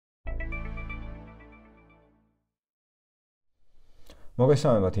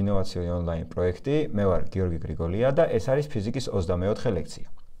მოგესალმებით ინოვაციური ონლაინ პროექტი, მე ვარ გიორგი გრიგოლია და ეს არის ფიზიკის 24 ლექცია.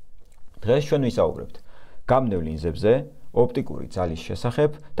 დღეს ჩვენ ვისაუბრებთ გამბნევ ლინზებზე, ოპტიკური ძალის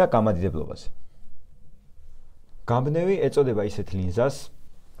შესახებ და გამადიდებლობაზე. გამბნევი ეწოდება ისეთ ლინზას,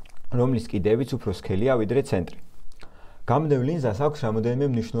 რომლის კიდეებიც უფრო სქელია ვიდრე ცენტრი. გამბნევ ლინზას აქვს რამოდენიმე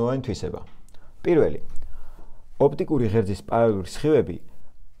მნიშვნელოვანი თვისება. პირველი, ოპტიკური ღერძის პარალელური სხივები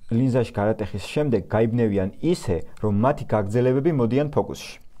ლინზაში გარატეხის შემდეგ გაიბნევიან ისე, რომ მათი გაგრძელებები მოდიან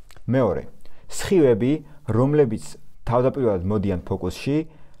ფოკუსში. მეორე, სხივები, რომლებიც თავდაპირველად მოდიან ფოკუსში,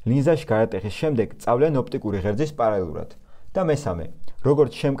 ლინზაში გარატეხის შემდეგ წავლენ ოპტიკური ღერძის პარალელურად. და მესამე,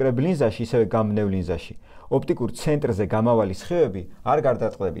 როგორც შემკრებ ლინზაში, ისევე გამბნევ ლინზაში, ოპტიკურ ცენტრზე გამავალი სხივები არ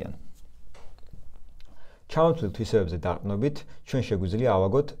გარდაწყდებიან. ჩამოთვლილ თვისებებზე დაყრდნობით, ჩვენ შეგვიძლია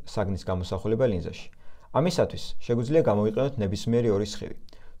ავაგოთ საგნის გამოსახულება ლინზაში. ამისათვის შეგვიძლია გამოვიყენოთ ნებისმიერი ორი სხივი.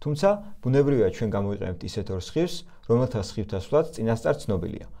 თუმცა, ბუნებრივია ჩვენ გამოვიყენებთ ისეთ ორ სხივს, რომელთა სხივთასვლაც წინასწარ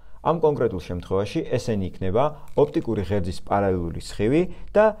ცნობილია. ამ კონკრეტულ შემთხვევაში ესენი იქნება ოპტიკური ღერძის პარალელური სხივი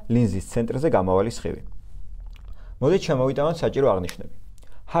და ლინზის ცენტრზე გამავალი სხივი. მოდით შემოვიტანოთ საჭირო აღნიშვნები.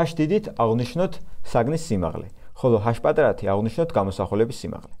 h დიდით აღვნიშნოთ საგნის სიმაღლე, ხოლო h პატარათი აღვნიშნოთ გამოსახულების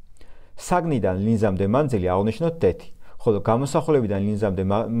სიმაღლე. საგნიდან ლინზამდე მანძილი აღვნიშნოთ d-ი, ხოლო გამოსახულებიდან ლინზამდე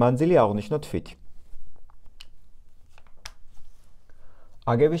მანძილი აღვნიშნოთ φ-ი.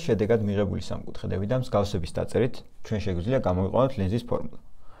 აგების შედეგად მიღებული სამკუთხედები და მსგავსების დაწერით ჩვენ შეგვიძლია გამოვიყენოთ ლინზის ფორმულა.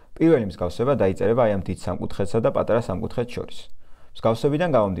 პირველი მსგავსება დაიწერება აი ამ დიდ სამკუთხედსა და პატარა სამკუთხედს შორის. მსგავსებიდან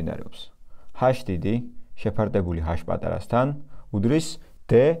გამომდინარეობს h დიდი შეფარდებული h პატარასთან უდრის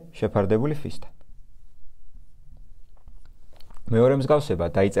d შეფარდებული φ-სთან. მეორე მსგავსება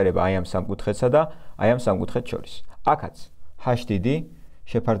დაიწერება აი ამ სამკუთხედსა და აი ამ სამკუთხედს შორის. აქაც h დიდი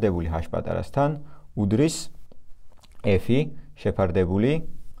შეფარდებული h პატარასთან უდრის f-ი შეფარდებული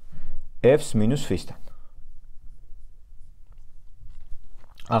f-ს მინუს φ-სთან.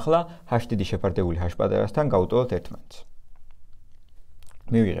 ახლა h დიდი შეფარდებული h პატარასთან გავუტოლოთ ერთმანეთს.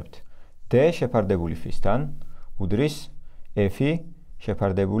 მივიღებთ d შეფარდებული φ-სთან უდრის f-ი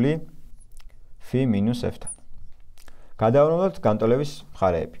შეფარდებული φ მინუს f-თან. გადავამოვლოთ განტოლების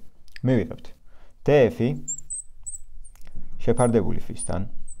მხარეები. მივიღებთ df-ი შეფარდებული φ-სთან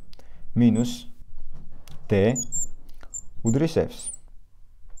მინუს d უდრის f-ს.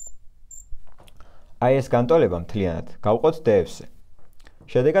 აი ეს განტოლება მთლიანად გავყოთ df-ზე.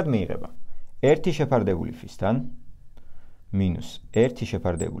 შედეგად მიიღება 1 შეფარდებული φ-სთან მინუს 1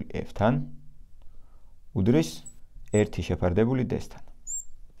 შეფარდებული f-თან უდრის 1 შეფარდებული d-სთან.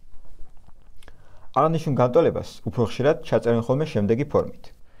 აღნიშნულ განტოლებას უფრო ხშირად ჩაწერენ ხოლმე შემდეგი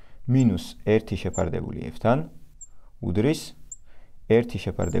ფორმით. მინუს 1 შეფარდებული f-თან უდრის 1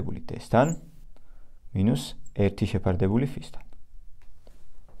 შეფარდებული d-სთან მინუს 1 შეფარდებული φ-სთან.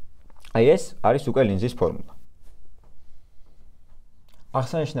 აი ეს არის უკვე ლინზის ფორმულა.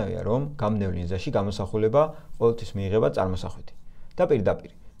 აღსანიშნავია, რომ გამბნევ ლინზაში გამოსახულება ყოველთვის მიიღება წარმოსახვითი. და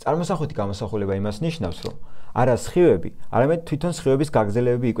პირდაპირ, წარმოსახვითი გამოსახულება იმას ნიშნავს, რომ არა სხივები, არამედ თვითონ სხივების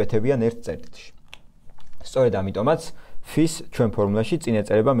გაგრძელებები იკვეთებიან ერთ წერტილში. სწორედ ამიტომაც φ-ს ჩვენ ფორმულაში წინ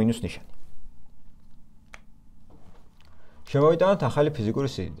ეწერება მინუს ნიშანი. შემოვიტანოთ ახალი ფიზიკური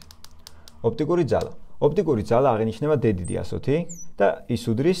სიდიდე. ოპტიკური ძალა. ოპტიკური ძალა აღინიშნება d დიდი ასოთი და ის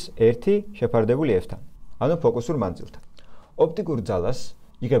უდრის 1 შეფარდებული f-თან, ანუ ფოკუსურ მანძილთან. ოპტიკურ ძალას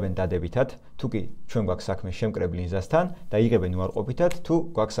იღებენ დადებითად, თუ კი ჩვენ გვაქვს საქმე შემკრებ ლინზასთან და იღებენ უარყოფითად, თუ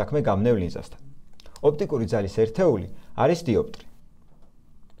გვაქვს საქმე გამბნევ ლინზასთან. ოპტიკური ძალის ერთეული არის დიოპტრი.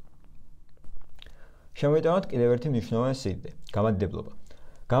 შემოვიტანოთ კიდევ ერთი მნიშვნელოვანი სიდიდე, გამადიდებლობა.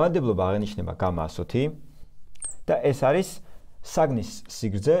 გამადიდებლობა აღინიშნება გამა ასოთი და ეს არის საგნის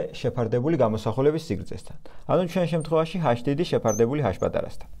სიგრძე შეფარდებული გამოსახულების სიგრძესთან. ანუ ჩვენ შემთხვევაში h დიდი შეფარდებული h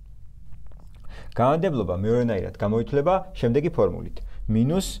პატარასთან. გამადიდებლობა მეორენაირად გამოითვლება შემდეგი ფორმულით: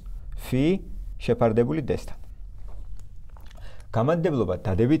 მინუს φ შეფარდებული d-სთან. გამადიდებლობა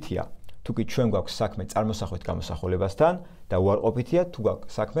დადებითია, თუ კი ჩვენ გვაქვს საქმე წარმოსახვით გამოსახულებასთან და უარყოფითია, თუ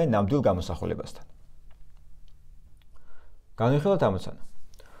გვაქვს საქმე ნამდვილ გამოსახულებასთან. განვიხილოთ ამოცანა.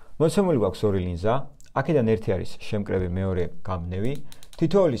 მოცემული გვაქვს ორი ლინზა, აქედან ერთი არის შემკრები, მეორე გამბნევი,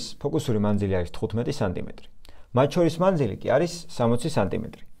 თითოეულის ფოკუსური მანძილი არის 15 სანტიმეტრი. მათ შორის მანძილი კი არის 60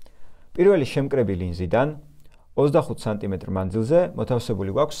 სანტიმეტრი. პირველი შემკრები ლინზიდან 25 სანტიმეტრ მანძილზე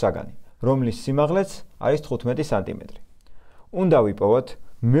მოთავსებული გვაქვს საგანი, რომლის სიმაღლეც არის 15 სანტიმეტრი. უნდა ვიპოვოთ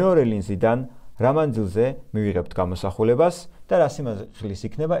მეორე ლინზიდან რა მანძილზე მივიღებთ გამოსახულებას და რა სიმაღლის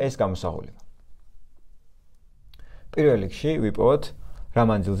იქნება ეს გამოსახულება. პირველ რიგში ვიპოვოთ რა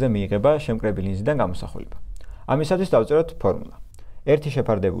მანძილზე მიიღება შემკრები ლინზიდან გამოსახულება. ამისათვის დავწეროთ ფორმულა. 1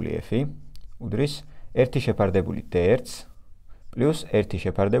 შეფარდებული f-ი უდრის 1 შეფარდებული d1 პლუს 1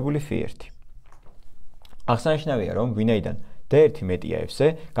 შეფარდებული φ1. აღსანიშნავია, რომ ვინაიდან D1 მეტია F-ზე,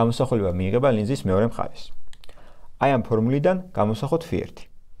 გამოსახულება მიიღება ლინზის მეორე მხარეს. Აი ამ ფორმულიდან გამოსახოთ Φ1.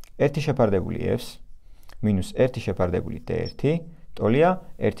 1 შეფარდებული F-ს მინუს 1 შეფარდებული D1 ტოლია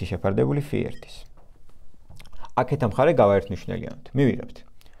 1 შეფარდებული Φ1-ის. აქეთ ამ მხარე გავაერთმნიშნელიანოთ. მივიღებთ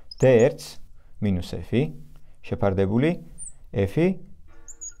D1 მინუს F შეფარდებული F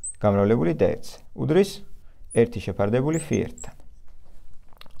გამრავლებული D1-ზე უდრის 1 შეფარდებული Φ1-თან.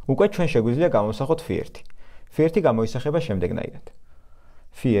 უკვე ჩვენ შეგვიძლია გამოვსახოთ Φ1. Φ1 გამოისახება შემდეგნაირად.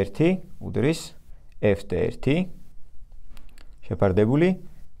 Φ1 უდრის F-D1 შეფარდებული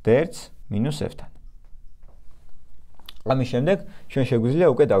D1 მინუს F-თან. ამის შემდეგ ჩვენ შეგვიძლია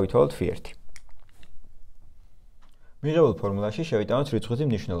უკვე დავითვალოთ Φ1. მიღებულ ფორმულაში შევიტანოთ რიცხვითი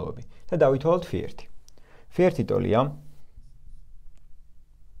მნიშვნელობები და დავითვალოთ Φ1. Φ1 ტოლია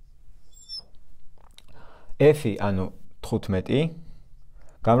F ანუ 15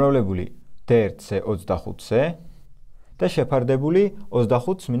 გამრავლებული D1-ზე 25-ზე და შეფარდებული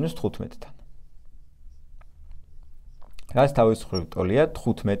 25-ს მინუს 15-თან. რაც თავის მხრივ ტოლია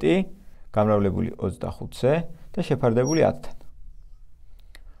 15 გამრავლებული 25-ზე და შეფარდებული 10-თან.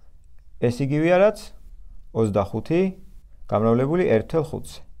 ეს იგივეა რაც 25 გამრავლებული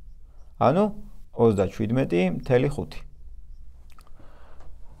 1/5-ზე. ანუ 27.5.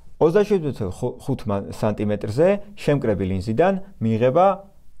 27.5 სანტიმეტრზე შემკრები ლინზიდან მიიღება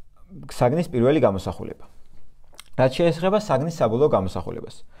საგნის პირველი გამოსახულება. რაც შეეხება საგნის საბოლოო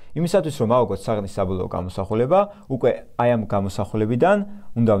გამოსახულებას. იმისათვის რომ ავაგოთ საგნის საბოლოო გამოსახულება, უკვე აი ამ გამოსახულებიდან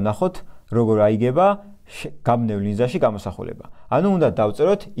უნდა ვნახოთ როგორ აიგება გამბნევ ლინზაში გამოსახულება. ანუ უნდა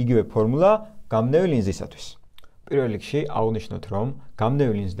დავწეროთ იგივე ფორმულა გამბნევი ლინზისათვის. პირველ რიგში აღვნიშნოთ რომ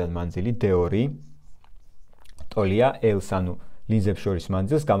გამბნევი ლინზიდან მანძილი D2 ტოლია L-ს ანუ ლინზებს შორის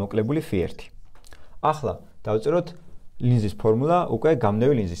მანძილს გამოკლებული Φ1. ახლა დავწეროთ ლინზის ფორმულა უკვე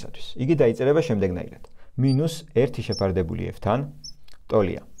გამბნევი ლინზისათვის. იგი დაიწერება შემდეგნაირად. მინუს 1 შეფარდებული F-თან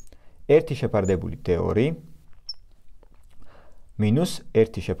ტოლია 1 შეფარდებული D2 მინუს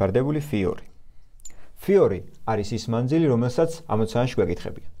 1 შეფარდებული Φ2. Φ2 არის ის მანძილი, რომელსაც ამოცანაში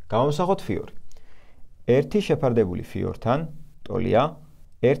გვეკითხებიან. გამოვსახოთ Φ2. 1 შეფარდებული Φ2-თან ტოლია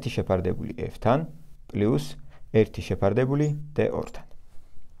 1 შეფარდებული F-თან პლუს 1 შეფარდებული D2-თან.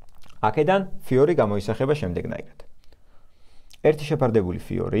 აქედან Φ2 გამოისახება შემდეგნაირად. 1 შეფარდებული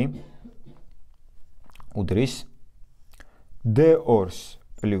Φ2 უდრის D2-ს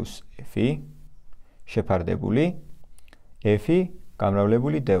პლუს F შეფარდებული F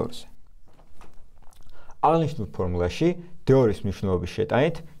გამრავლებული D2-ზე. აღნიშნულ ფორმულაში D2-ის მნიშვნელობის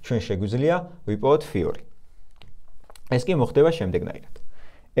შეტანით ჩვენ შეგვიძლია ვიპოვოთ Φ2. ეს კი მოხდება შემდეგნაირად.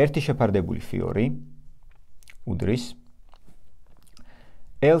 1 შეფარდებული Φ2 უდრის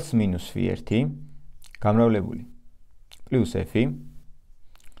L-ს მინუს Φ1 გამრავლებული პლუს F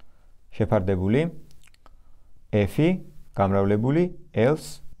შეფარდებული F გამრავლებული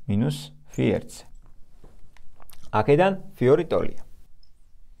L-ს მინუს Φ1-ზე. აქედან Φ2 ტოლია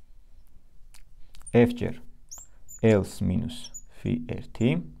F ჯერ L-ს მინუს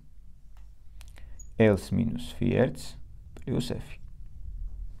Φ1 L-ს მინუს Φ1 პლუს F.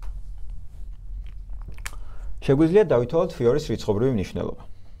 შეგვიძლია დავითვალოთ Φ2-ის რიცხობრივი მნიშვნელობა.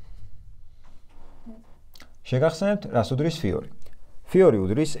 შეგახსენებთ, რას უდრის Φ2. Φ2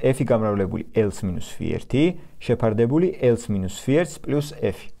 უდრის F გამრავლებული L-ს მინუს Φ1 შეფარდებული L-ს მინუს Φ1 პლუს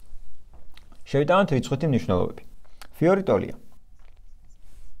F. შევიტანოთ რიცხვითი მნიშვნელობები. Φ2 ტოლია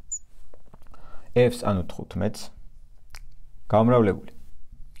F-ს ანუ 15-ს გამრავლებული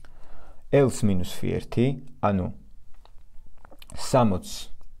L-ს მინუს Φ1 ანუ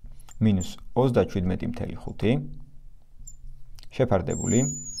 60-ს მინუს 37.5 შეფარდებული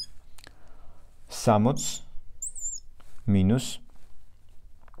 60-ს მინუს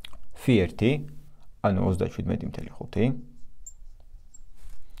Φ1 ანუ 37.5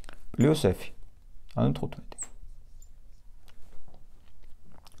 პლუს F ანუ 15.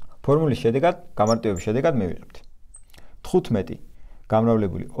 ფორმულის შედეგად, გამარტივების შედეგად მივიღებთ 15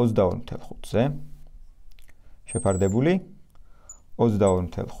 გამრავლებული 22.5-ზე შეფარდებული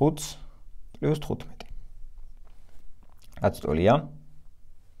 22.5 პლუს 15. რაც ტოლია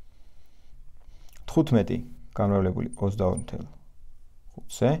 15 გამრავლებული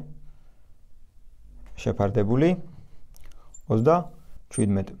 22.5-ზე შეფარდებული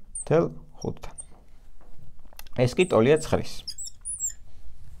 27.5-თან. ეს კი ტოლია 9-ის.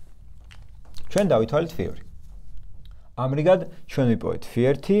 ჩვენ დავითვალეთ Φ2. ამრიგად ჩვენ ვიპოვეთ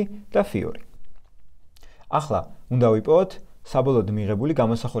Φ1 და Φ2. ახლა უნდა ვიპოვოთ საბოლოოდ მიღებული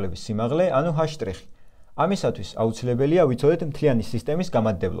გამოსახულების სიმაღლე, ანუ H'. ამისათვის აუცილებელია ვიცოდეთ მთლიანი სისტემის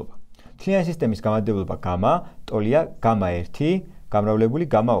გამადიდებლობა. მთლიანი სისტემის გამადიდებლობა გამა ტოლია გამა1 გამრავლებული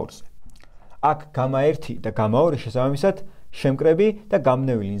გამა2-ზე. აქ გამა1 და გამა2 შესაბამისად შემკრები და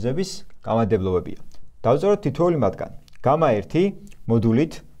გამბნევი ლინზების გამადიდებლობებია. დავწეროთ თითოეული მათგანი. Γ1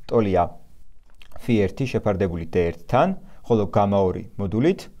 მოდულით ტოლია φ1 შეფარდებული D1-თან, ხოლო Γ2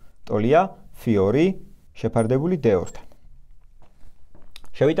 მოდულით ტოლია φ2 შეფარდებული D2-თან.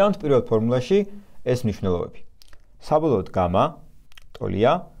 შევიტანოთ პირველ ფორმულაში ეს მნიშვნელობები. საბოლოოდ Γ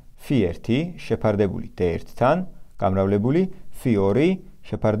ტოლია φ1 შეფარდებული D1-თან, გამრავლებული φ2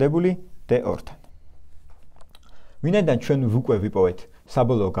 შეფარდებული D2-თან. ვინაიდან ჩვენ უკვე ვიპოვეთ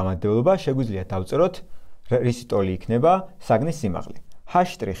საბოლოო გამადიდებლობა, შეგვიძლია დავწეროთ რისი ტოლი იქნება საგნის სიმაღლე.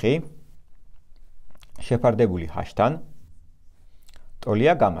 H' შეფარდებული H-თან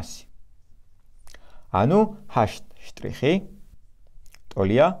ტოლია Γ-ი. ანუ H'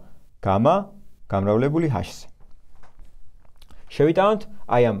 ტოლია Γ გამრავლებული H-ზე. შევიტანოთ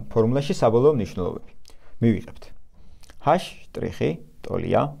აი ამ ფორმულაში საბოლოო მნიშვნელობები. მივიღებთ H'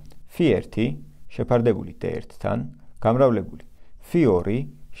 ტოლია φ1 შეფარდებული D1-თან, გამრავლებული φ2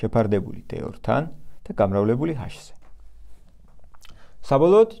 შეფარდებული D2-თან და გამრავლებული H-ზე.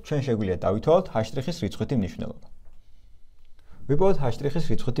 საბოლოოდ ჩვენ შეგვიძლია დავითვალოთ H'-ის რიცხვითი მნიშვნელობა. ვიპოვოთ H'-ის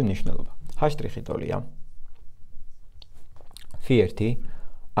რიცხვითი მნიშვნელობა. H' ტოლია φ1,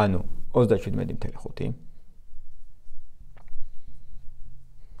 ანუ 37.5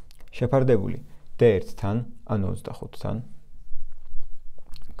 შეფარდებული D1-თან, ანუ 25-თან,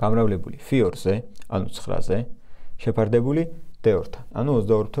 გამრავლებული φ2-ზე, ანუ 9-ზე, შეფარდებული D2-თან, ანუ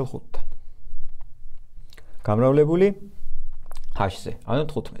 22.5-თან. გამრავლებული H-ზე, ანუ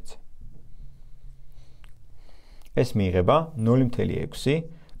 15-ზე. ეს მიიღება 0.6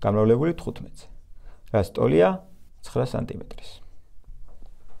 გამრავლებული 15-ზე, რაც ტოლია 9 სანტიმეტრის.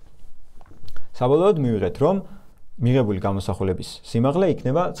 საბოლოოდ მივიღეთ, რომ მიღებული გამოსახულების სიმაღლე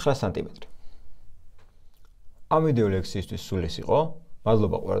იქნება 9 სანტიმეტრი. ამ ვიდეო ლექსიისთვის სულ ეს იყო.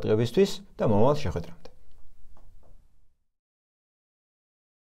 მადლობა ყურადღებისთვის და მომავალ შეხვედრამდე.